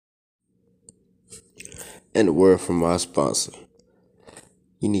and a word from our sponsor.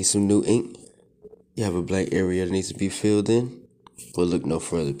 You need some new ink? You have a blank area that needs to be filled in? Well, look no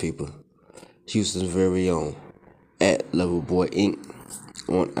further, people. Houston's very own at Loverboy Ink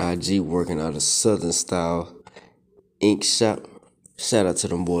on IG, working out a Southern style ink shop. Shout out to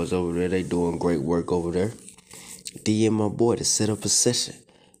them boys over there. They doing great work over there. DM my boy to set up a session.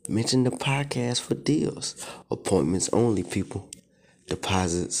 Mention the podcast for deals. Appointments only, people.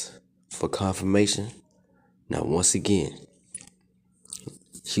 Deposits for confirmation. Now, once again,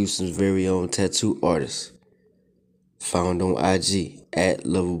 Houston's very own tattoo artist. Found on IG at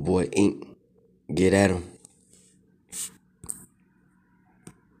Loverboy Ink. Get at him.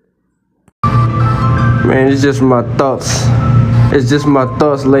 Man, it's just my thoughts. It's just my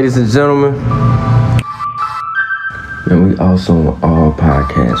thoughts, ladies and gentlemen. Man, we also on all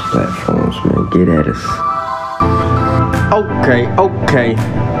podcast platforms, man. Get at us. Okay.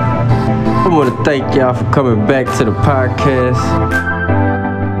 I want to thank y'all for coming back to the podcast.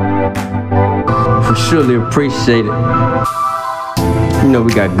 We surely appreciate it. You know,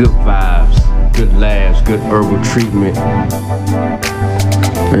 we got good vibes, good laughs, good herbal treatment.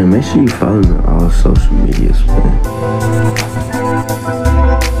 Man, make sure you follow me on all social medias, man.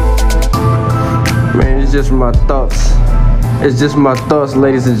 Man, it's just my thoughts. It's just my thoughts,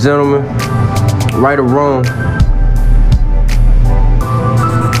 ladies and gentlemen. Right or wrong.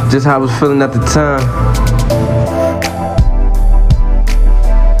 Just how I was feeling at the time.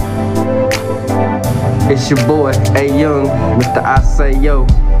 It's your boy, A Young, Mr. I Say Yo.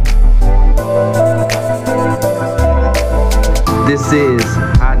 This is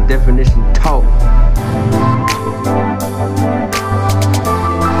High Definition Talk.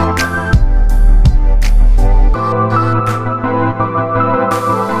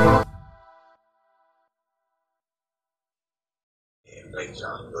 Like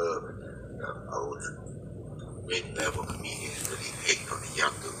John Love and old mid-level comedians really hating on the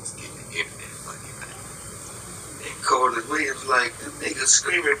young dudes getting the internet money, man. And Corley Williams like, the niggas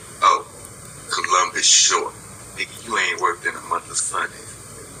screaming, oh, Columbus short. Nigga, you ain't worked in a month of Sundays,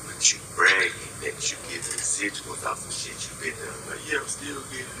 but you bragging that you get residuals off some shit you been done. Like, yeah, I'm still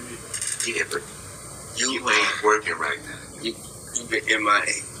getting it. Yeah, but you ain't working right now. You been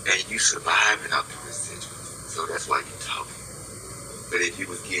MIA, and you surviving off the residuals. So that's why you talking. But if you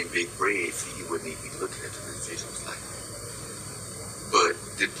was getting big bread, see, you wouldn't even be looking at the residuals like that. But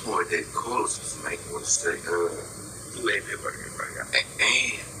the point that Carlos was making was to say, you ain't been working right now.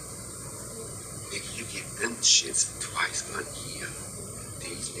 And if you get them shits twice a year,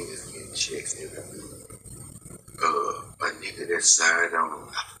 these niggas getting checks every week. A nigga that signed on,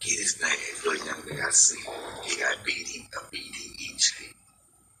 I forget his name, little young nigga I see, he got a BDE check.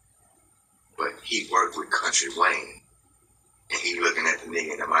 But he worked with Country Wayne. And he looking at the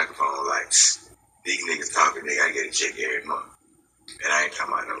nigga in the microphone like, these niggas talking, nigga, I get a check every month. And I ain't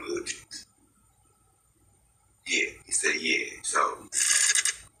talking about no little checks. Yeah, he said, yeah. So,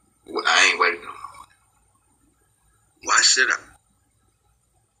 well, I ain't waiting no more. Why should I?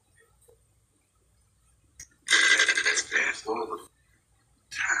 Let's fast forward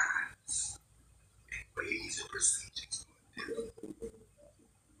times and ways and procedures.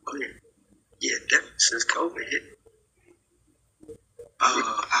 Oh, yeah. Yeah, definitely since COVID hit.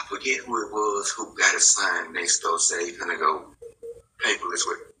 I forget who it was who got a sign next door say he's gonna go paperless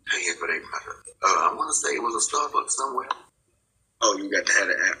with paying for their product. I want to say it was a Starbucks somewhere. Oh, you got to have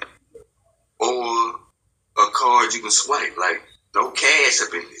the app. Or a card you can swipe, like no cash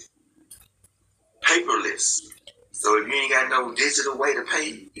up in it. Paperless. So if you ain't got no digital way to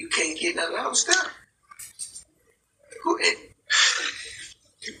pay, you can't get none of those stuff. Who and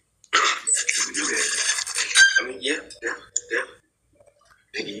you can do that. I mean, yeah, definitely.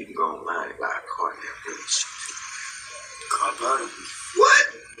 Nigga, you can go online and buy a car now. Car bottom? What?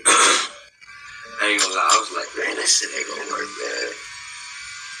 I ain't gonna lie, I was like, man, that shit ain't gonna work, man.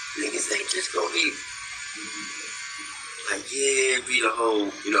 Niggas ain't just gonna need. Like, yeah, be the whole,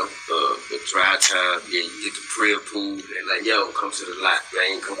 the dry time, yeah, you get the pre-approved, and like, yo, come to the lot,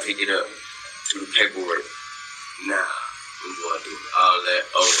 man, come pick it up, do the paperwork. Nah, I'm gonna do all that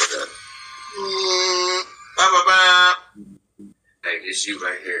over there. Hey, this you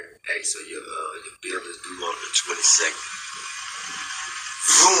right here. Hey, so your bill is due on the 22nd.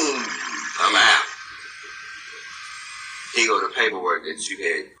 Boom! I'm out. Here go the paperwork that you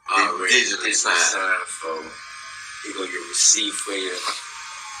had digitally signed for. Here go your receipt for your...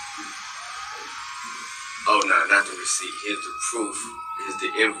 Oh, no, not the receipt. Here's the proof. Here's the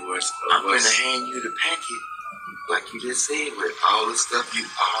invoice. I'm going to hand you the packet, like you just said, with all the stuff you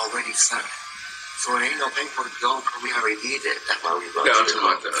already signed. So it ain't no paperwork to go, because we already did that. That's why we wrote it. I'm talking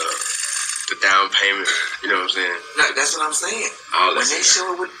about the the down payment. You know what I'm saying? No, that's what I'm saying. All when they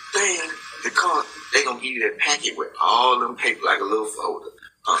show it with the thing, the car, they gonna give you that packet with all them paper like a little folder.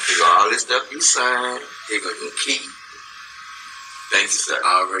 Here all this stuff you sign. Here go your key. Thanks, sir.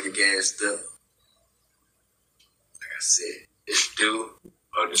 Already gassed up. Like I said, it's due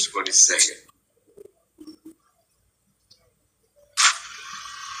on the 22nd.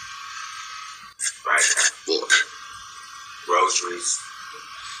 Right. For groceries,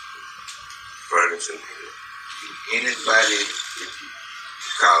 furniture. Anybody, if you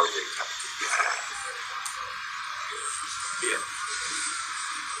call it, yeah.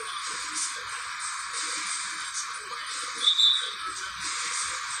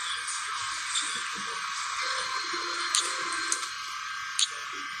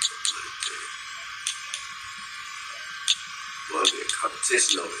 Well, there's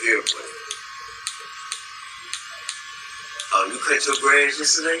competition over here, but. Oh, you cut your grass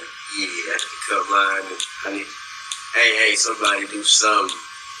yesterday? Yeah, I can cut mine. I need. Hey, somebody do something.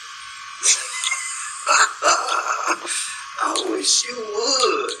 I wish you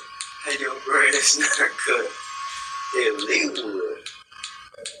would. Hey, your grass not cut. Yeah, they would.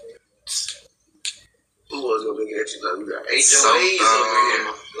 Who was gonna look at you like we got HOAs over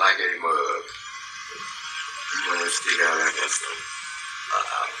here? Like a mug. You wanna stick out like that stuff.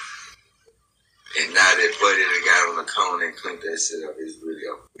 And now that buddy that got on the cone and cleaned that shit up, it's really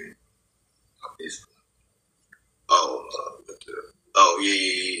up there.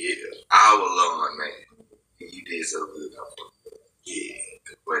 Yeah. Our lawn, man. You did so good. Yeah.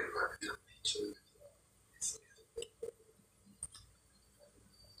 Good buddy about to come meet you.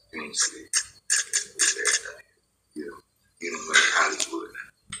 You ain't sleep. You don't like Hollywood.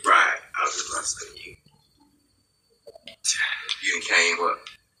 Right. I was just about to say you. You done came up.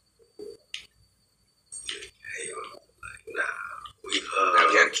 Nah.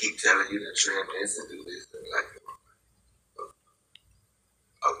 I gotta keep telling you to trim this and do this and like.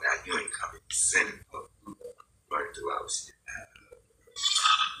 Oh, now you ain't coming to send it. Running through our shit.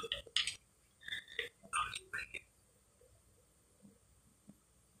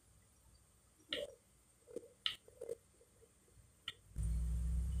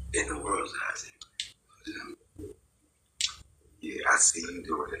 In the world's eyes. Yeah, I see you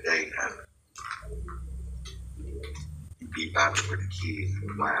doing the day now. You be vibing with the kids and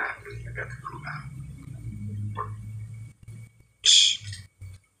the wife, and I got to go out.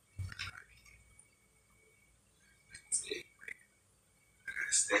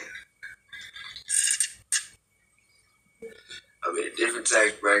 I mean, a different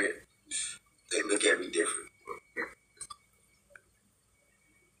tax bracket, they look at me different.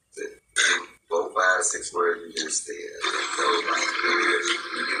 4, 5, 6 words you just said. So, you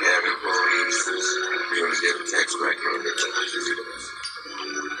can have employees, you're in a different tax bracket.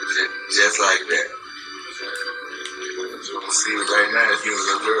 Just like that. See, right now, if you and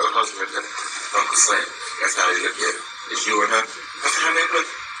your girl husband, Uncle Sam, that's how they look at it. It's you and her. That's how they look.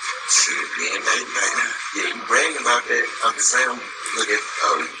 Shit, man, baby, right now. Yeah, you bragging about that. Uncle Sam, look at,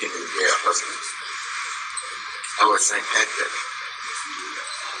 oh, you can't even get a husband. I was St. Patrick.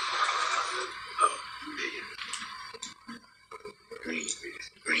 Green.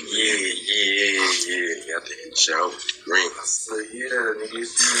 Yeah. I think it's show. Green. I said, yeah, nigga,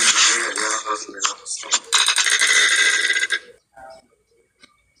 it's you. Yeah, y'all hustling up a song.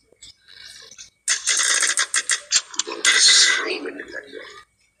 Screaming in that day.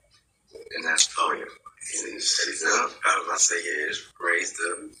 And that's for you. It's up. I was about to say, yeah, it's raised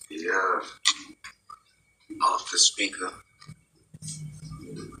up. Yeah. Off the speaker.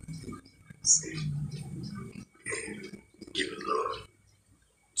 See. And give it a little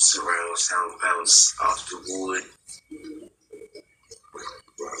surround sound bounce off the wood.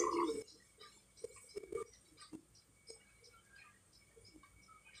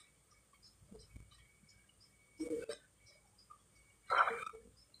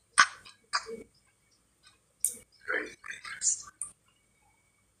 Crazy.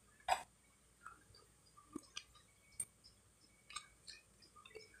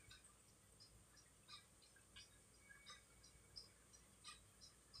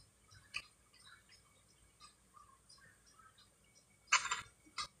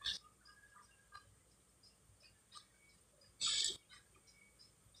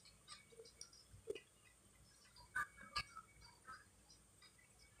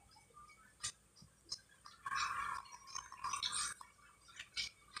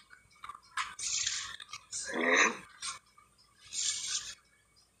 And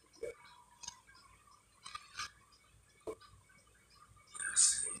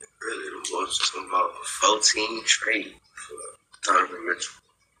Really, the boys talking about a 14 trade for Donovan Mitchell.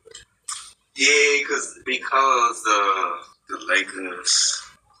 Yeah, because the Lakers,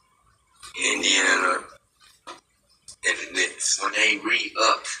 Indiana, and the Knicks, when they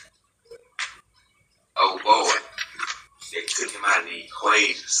re-upped, oh boy, they took him out of the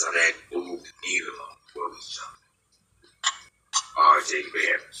equation, so that moved the needle on Willis Johnson. R.J.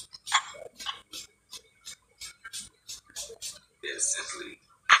 Barrett. They essentially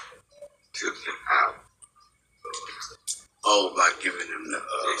took him out. Oh, by giving him the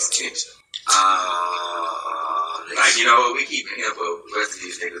extension. Like, you know what, we keep him, but the rest of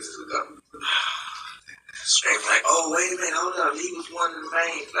these niggas is up. They was like, oh, wait a minute, hold up, he was one of the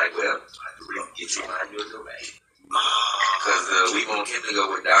main. Like, well, I can really get you behind you as the main. Because we want him to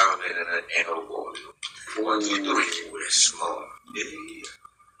go with Donovan and O'Gorman. 43, we're smart. Yeah.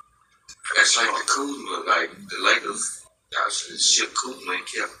 That's like the Kuzma, like the Lakers, y'all should have shipped Kuzma and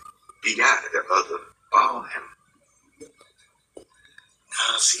kept the guy, the other ball handler.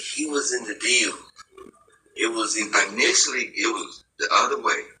 Nah, see, he was in the deal. It was initially, it was the other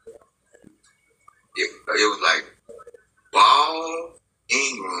way. It was like Ball,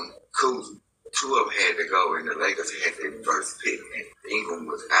 Ingram, Kuzma. Two of them had to go, and the Lakers had their first pick, and Ingram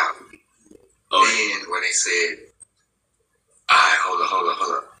was out. Then when they said, all right,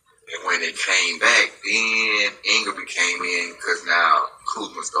 hold up. And when they came back, then Ingram came in because now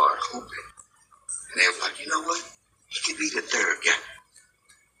Kuzma started hooping. And they was like, you know what? He could be the third guy.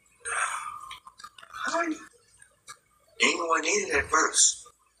 How you? Ingram wasn't in it at first.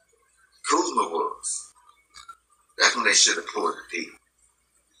 Kuzma was. That's when they should have pulled the deal.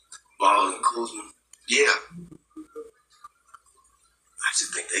 Ball and Kuzma. Yeah. I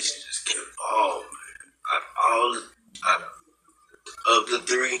just think they should just give Ball, man. Out of the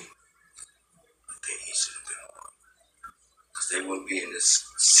three, I think he should have been one. Because they wouldn't be in this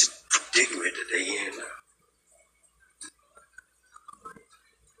predicament that they in now.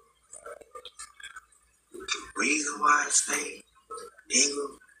 The reason why I say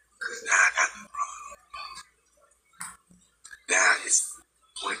Ingram, because now I got the wrong. Now his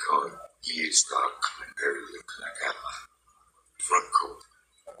point guard years start coming early because I got my front court,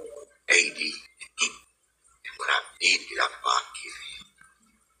 AD, and Ingram. And when I need to get out the box, get in.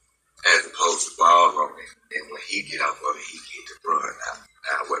 As opposed to Ball on it. And when he get out of it, he get the run.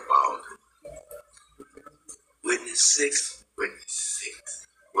 Now what Ball do? Witness 6.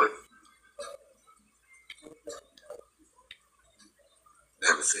 What?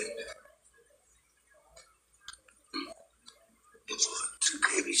 Never seen that. It's 2K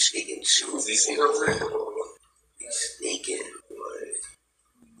be sneaking shoes. You see what I'm saying? He's sneaking, boy.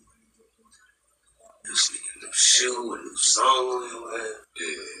 You sneaking new shoe, a new song, man.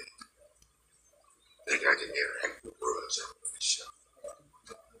 Yeah. They got to interact with the world for sure.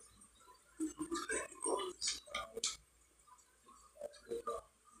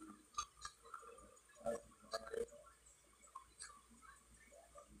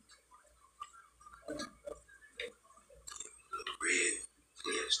 Red,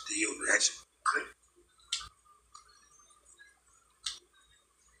 yeah, steel matching. Good.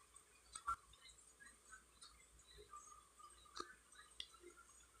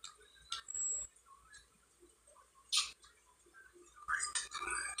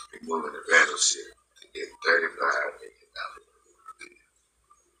 Moving the battleship to get $35 million.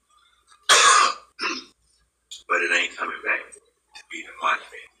 But it ain't coming back to be the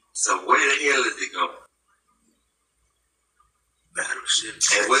monument. So where the hell is it going? Battleship.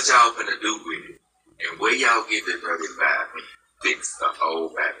 And what y'all gonna do with it? And where y'all get the $35 million? Fix the whole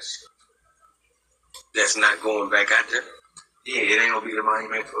battleship. That's not going back out there? Yeah, it ain't gonna be the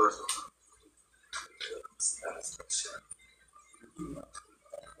monument for us.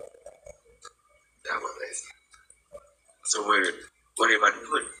 That was lazy. So where they about to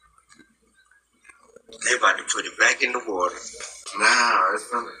put it? They about to put it back in the water. Nah, it's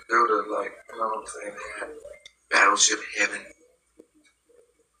gonna go to like, you know what I'm saying? Battleship heaven.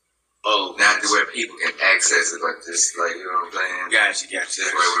 Oh, not to where people can access it, but just like, you know what I'm saying? Gotcha. That's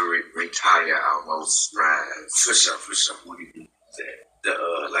where we retire our most strides. For sure. What do you do? The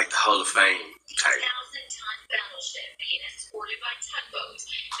like the Hall of Fame type. 1,000-ton battleship being escorted by tugboats,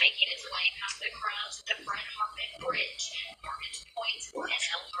 making its way past the crowds at the Brent Hartman Bridge, Morgan's Point, and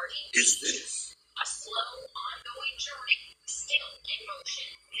El Hardin Is Beach. this? A slow, ongoing journey, still in motion.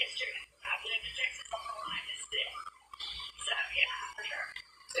 History. I believe the Texas on the line is still. So, yeah, for sure.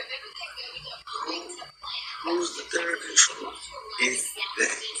 So everything goes according to plan. Who's the third controller? Is that?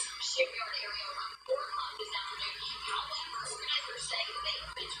 Shipyard area around 4 o'clock this afternoon. However, organizers say they've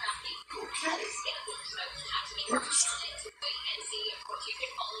been tracking schedule, so have to be patient to wait and see. Of course, you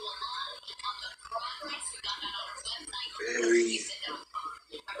can follow along on the progress. We got that on our website. Very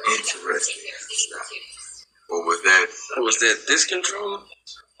interesting. Or was that? Was that this controller?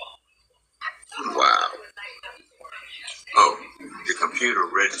 Wow. Oh, the computer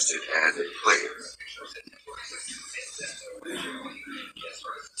registered as a player.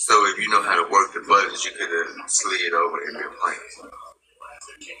 So if you know how to work the buttons, you could have slid over and been playing.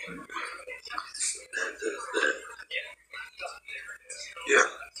 Yeah.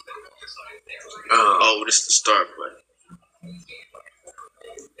 Oh, this is the start button.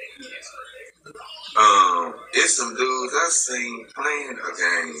 It's some dudes I seen playing a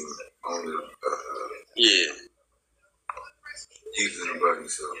game on the Yeah. using the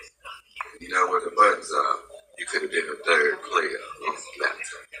buttons. So you know what the buttons are. You could have been a third player on the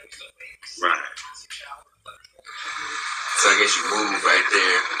laptop. Right. So I guess you move right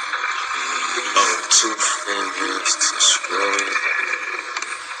there. Oh, 2 fingers to scroll.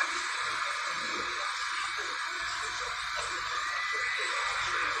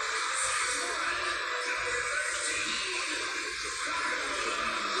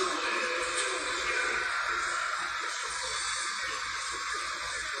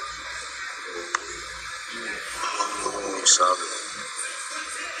 Oh, solid.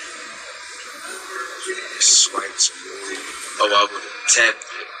 Swipe to move. Oh, I would have tapped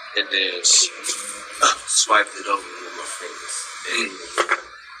it and then swiped it over with my fingers.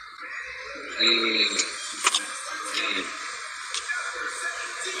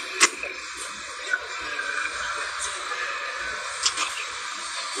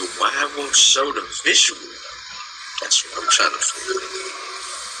 But why won't show the visual? That's what I'm trying to figure out.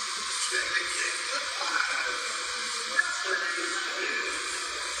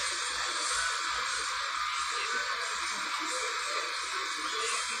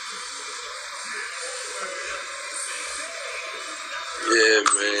 Yeah,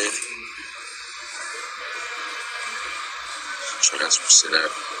 man. Transfer set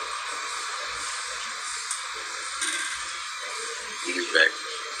up.